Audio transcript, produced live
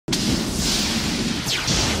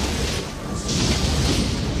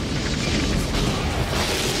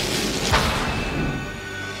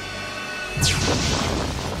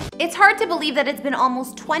It's hard to believe that it's been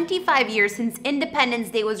almost 25 years since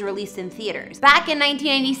Independence Day was released in theaters. Back in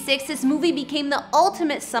 1996, this movie became the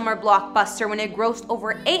ultimate summer blockbuster when it grossed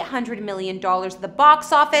over $800 million at the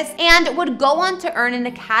box office and would go on to earn an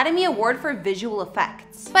Academy Award for visual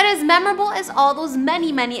effects. But as memorable as all those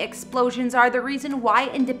many explosions are, the reason why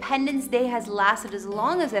Independence Day has lasted as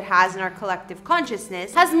long as it has in our collective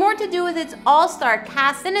consciousness has more to do with its all-star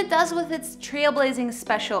cast than it does with its trailblazing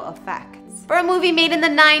special effects. For a movie made in the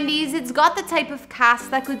 90s, it's got the type of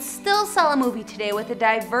cast that could still sell a movie today with a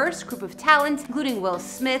diverse group of talent, including Will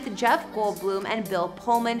Smith, Jeff Goldblum, and Bill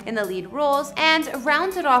Pullman in the lead roles, and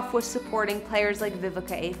rounded off with supporting players like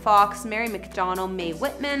Vivica A, Mary McDonell, Mae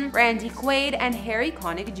Whitman, Randy Quaid, and Harry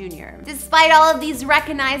Connick Jr. Despite all of these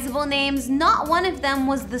recognizable names, not one of them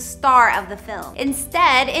was the star of the film.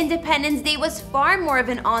 Instead, Independence Day was far more of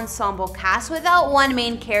an ensemble cast without one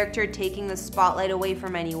main character taking the spotlight away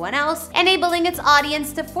from anyone else, enabling its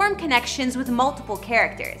audience to form connections with multiple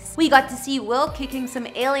characters. We got to see Will kicking some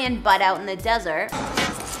alien butt out in the desert.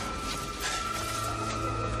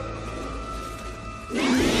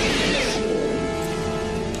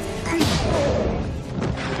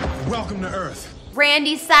 Welcome to Earth.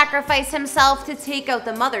 Randy sacrificed himself to take out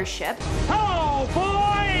the mothership. Hello,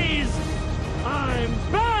 boys!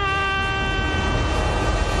 I'm back!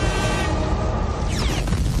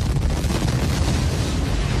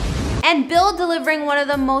 And Bill delivering one of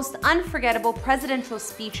the most unforgettable presidential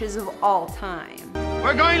speeches of all time.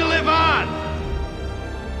 We're going to live on.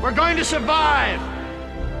 We're going to survive.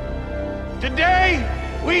 Today,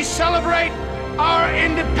 we celebrate our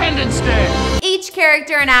Independence Day. Each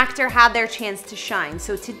character and actor had their chance to shine,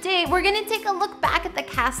 so today we're gonna take a look back at the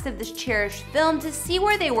cast of this cherished film to see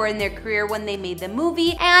where they were in their career when they made the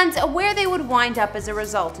movie and where they would wind up as a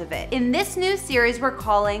result of it. In this new series we're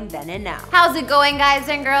calling Then and Now. How's it going, guys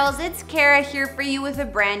and girls? It's Kara here for you with a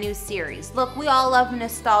brand new series. Look, we all love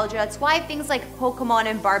nostalgia. It's why things like Pokemon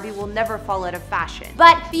and Barbie will never fall out of fashion.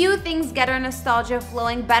 But few things get our nostalgia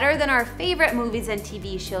flowing better than our favorite movies and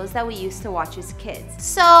TV shows that we used to watch as kids.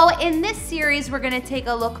 So in this series, we're gonna take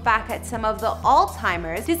a look back at some of the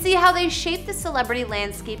all-timers to see how they shaped the celebrity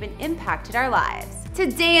landscape and impacted our lives.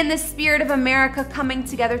 Today, in the spirit of America coming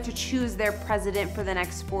together to choose their president for the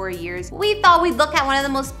next 4 years, we thought we'd look at one of the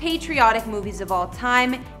most patriotic movies of all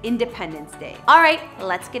time, Independence Day. All right,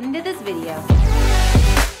 let's get into this video.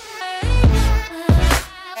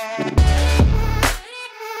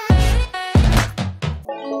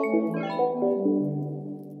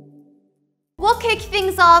 We'll kick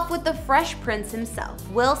things off with the Fresh Prince himself,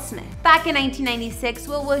 Will Smith. Back in 1996,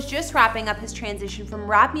 Will was just wrapping up his transition from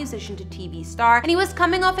rap musician to TV star, and he was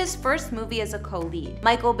coming off his first movie as a co-lead,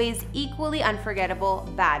 Michael Bay's equally unforgettable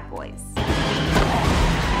Bad Boys.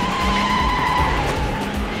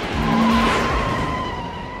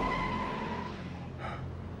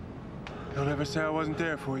 Don't ever say I wasn't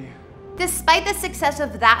there for you. Despite the success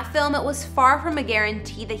of that film, it was far from a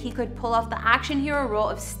guarantee that he could pull off the action hero role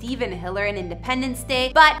of Stephen Hiller in Independence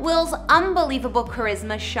Day, but Will's unbelievable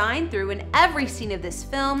charisma shined through in every scene of this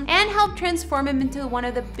film and helped transform him into one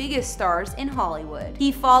of the biggest stars in Hollywood.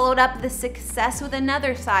 He followed up the success with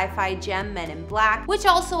another sci-fi gem, Men in Black, which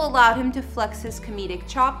also allowed him to flex his comedic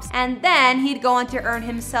chops, and then he'd go on to earn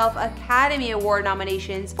himself Academy Award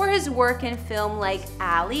nominations for his work in film like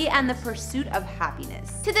Ali and The Pursuit of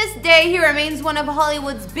Happiness. To this day, he remains one of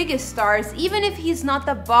Hollywood's biggest stars, even if he's not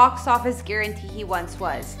the box office guarantee he once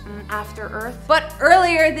was. After Earth. But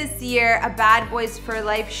earlier this year, A Bad Boys for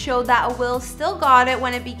Life showed that Will still got it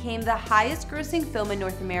when it became the highest grossing film in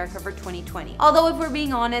North America for 2020. Although if we're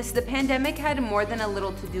being honest, the pandemic had more than a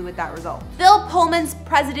little to do with that result. Bill Pullman's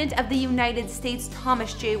President of the United States,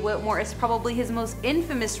 Thomas J. Whitmore, is probably his most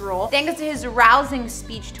infamous role, thanks to his rousing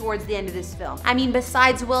speech towards the end of this film. I mean,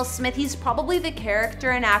 besides Will Smith, he's probably the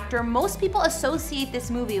character and actor most people associate this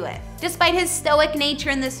movie with. Despite his stoic nature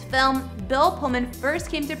in this film, Bill Pullman first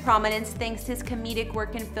came to prominence thanks to his comedic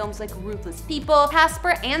work in films like Ruthless People,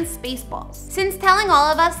 Casper, and Spaceballs. Since telling all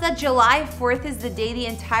of us that July 4th is the day the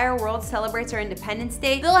entire world celebrates our Independence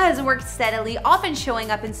Day, Bill has worked steadily, often showing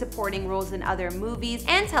up in supporting roles in other movies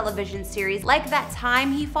and television series, like that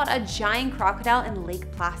time he fought a giant crocodile in Lake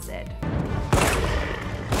Placid.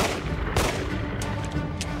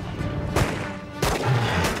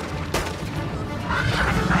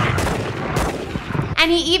 And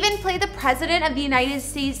he even played the President of the United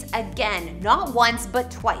States again, not once, but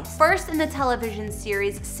twice. First in the television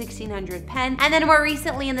series 1600 Penn, and then more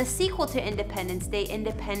recently in the sequel to Independence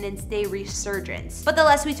Day Resurgence. But the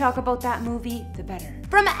less we talk about that movie, the better.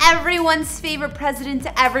 From everyone's favorite president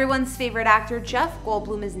to everyone's favorite actor, Jeff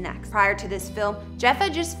Goldblum is next. Prior to this film, Jeff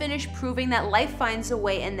had just finished proving that life finds a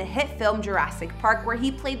way in the hit film Jurassic Park, where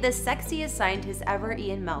he played the sexiest scientist ever,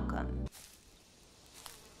 Ian Malcolm.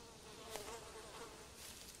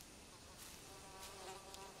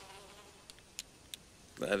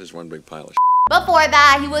 That is one big pile of Before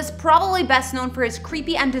that, he was probably best known for his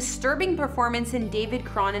creepy and disturbing performance in David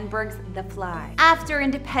Cronenberg's The Fly. After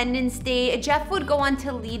Independence Day, Jeff would go on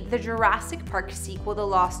to lead the Jurassic Park sequel, The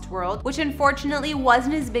Lost World, which unfortunately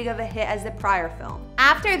wasn't as big of a hit as the prior film.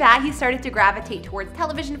 After that, he started to gravitate towards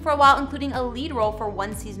television for a while, including a lead role for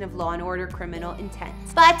one season of Law & Order: Criminal Intent.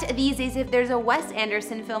 But these days, if there's a Wes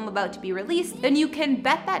Anderson film about to be released, then you can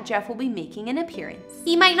bet that Jeff will be making an appearance.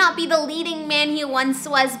 He might not be the leading man he once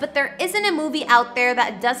was, but there isn't a movie out there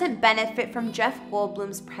that doesn't benefit from Jeff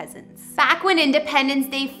Goldblum's presence. Back when Independence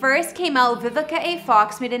Day first came out, Vivica A.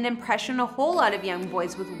 Fox made an impression on a whole lot of young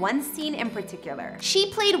boys with one scene in particular.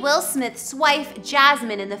 She played Will Smith's wife,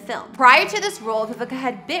 Jasmine, in the film. Prior to this role, Vivica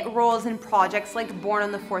had bit roles in projects like Born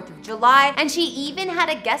on the 4th of July, and she even had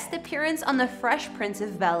a guest appearance on The Fresh Prince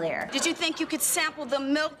of Bel-Air. Did you think you could sample the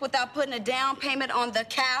milk without putting a down payment on the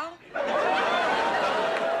cow?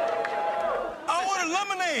 I want a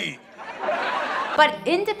lemonade. But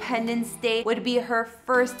Independence Day would be her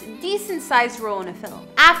first decent-sized role in a film.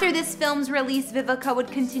 After this film's release, Vivica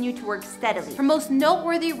would continue to work steadily. Her most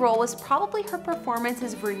noteworthy role was probably her performance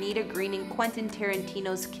as Vernita Green in Quentin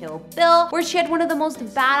Tarantino's Kill Bill, where she had one of the most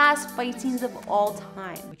badass fight scenes of all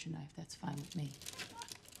time. With your knife, that's fine with me.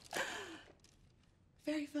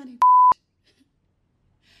 Very funny.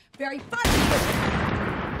 Very funny.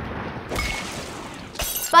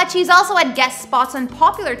 But she's also had guest spots on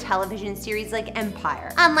popular television series like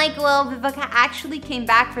Empire. Unlike Will, Vivica actually came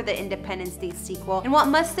back for the Independence Day sequel in what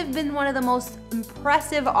must have been one of the most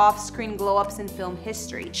impressive off-screen glow-ups in film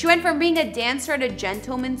history. She went from being a dancer at a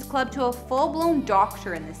gentleman's club to a full-blown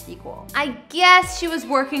doctor in the sequel. I guess she was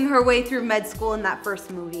working her way through med school in that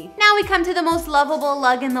first movie. Now we come to the most lovable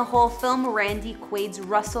lug in the whole film, Randy Quaid's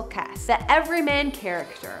Russell Cass, the everyman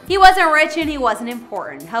character. He wasn't rich and he wasn't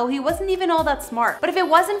important. Hell, he wasn't even all that smart. But if it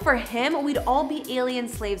wasn't for him, we'd all be alien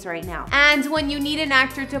slaves right now. And when you need an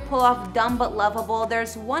actor to pull off dumb but lovable,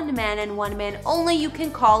 there's one man and one man only you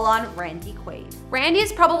can call on: Randy Quaid. Randy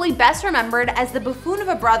is probably best remembered as the buffoon of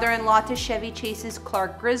a brother-in-law to Chevy Chase's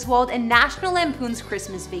Clark Griswold in National Lampoon's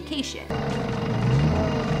Christmas Vacation.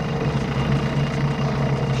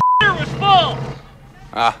 It was full!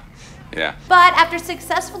 Yeah. But after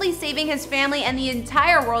successfully saving his family and the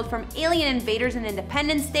entire world from alien invaders in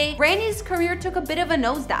Independence Day, Randy's career took a bit of a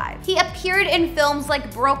nosedive. He appeared in films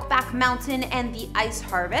like Brokeback Mountain and The Ice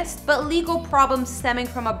Harvest, but legal problems stemming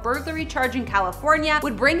from a burglary charge in California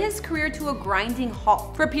would bring his career to a grinding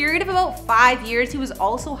halt. For a period of about 5 years, he was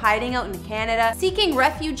also hiding out in Canada, seeking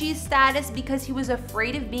refugee status because he was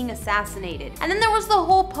afraid of being assassinated. And then there was the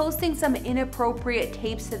whole posting some inappropriate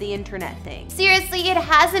tapes to the internet thing. Seriously, it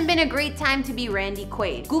hasn't been a great time to be Randy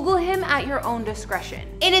Quaid. Google him at your own discretion.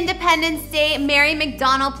 In Independence Day, Mary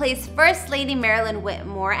McDonell plays First Lady Marilyn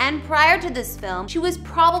Whitmore, and prior to this film, she was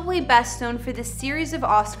probably best known for the series of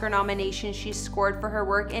Oscar nominations she scored for her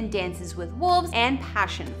work in Dances with Wolves and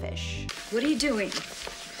Passion Fish. What are you doing?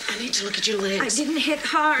 I need to look at your legs. I didn't hit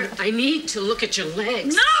hard. I need to look at your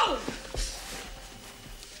legs. No!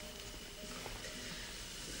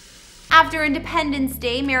 After Independence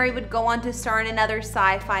Day, Mary would go on to star in another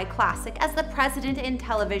sci-fi classic as the President in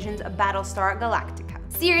television's Battlestar Galactica.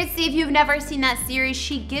 Seriously, if you've never seen that series,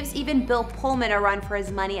 she gives even Bill Pullman a run for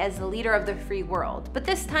his money as the leader of the free world, but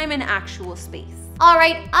this time in actual space.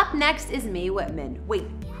 Alright, up next is Mae Whitman. Wait,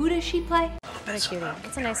 who does she play? What a cutie.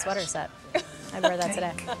 It's a nice sweater set. I wear that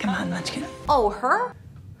today. Come on, Munchkin. Oh, her?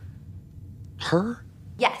 Her?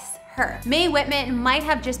 Yes, her. Mae Whitman might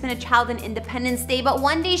have just been a child in Independence Day, but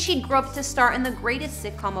one day she'd grow up to star in the greatest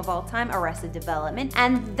sitcom of all time, Arrested Development,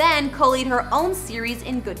 and then co-lead her own series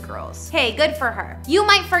in Good Girls. Hey, good for her. You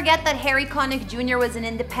might forget that Harry Connick Jr. was in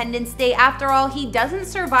Independence Day. After all, he doesn't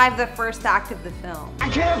survive the first act of the film. I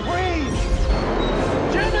can't breathe!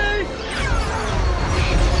 Jimmy!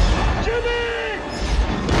 Jimmy!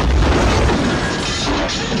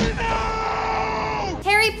 No!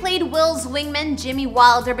 Harry played Will's Will's wingman, Jimmy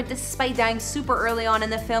Wilder, but despite dying super early on in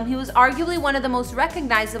the film, he was arguably one of the most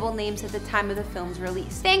recognizable names at the time of the film's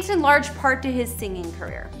release, thanks in large part to his singing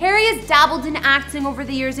career. Harry has dabbled in acting over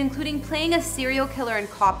the years, including playing a serial killer in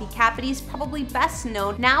Copycat, but he's probably best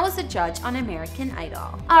known now as a judge on American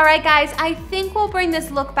Idol. Alright guys, I think we'll bring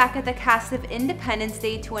this look back at the cast of Independence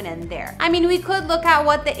Day to an end there. I mean, we could look at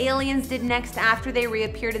what the aliens did next after they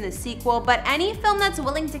reappeared in the sequel, but any film that's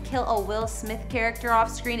willing to kill a Will Smith character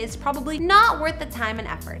off screen is probably not worth the time and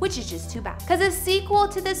effort, which is just too bad. Because a sequel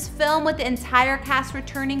to this film with the entire cast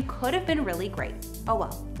returning could have been really great. Oh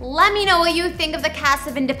well. Let me know what you think of the cast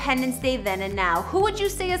of Independence Day then and now. Who would you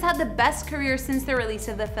say has had the best career since the release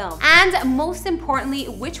of the film? And most importantly,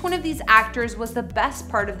 which one of these actors was the best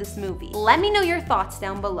part of this movie? Let me know your thoughts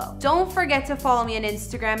down below. Don't forget to follow me on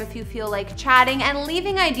Instagram if you feel like chatting and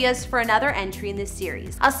leaving ideas for another entry in this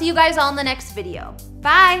series. I'll see you guys all in the next video.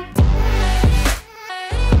 Bye!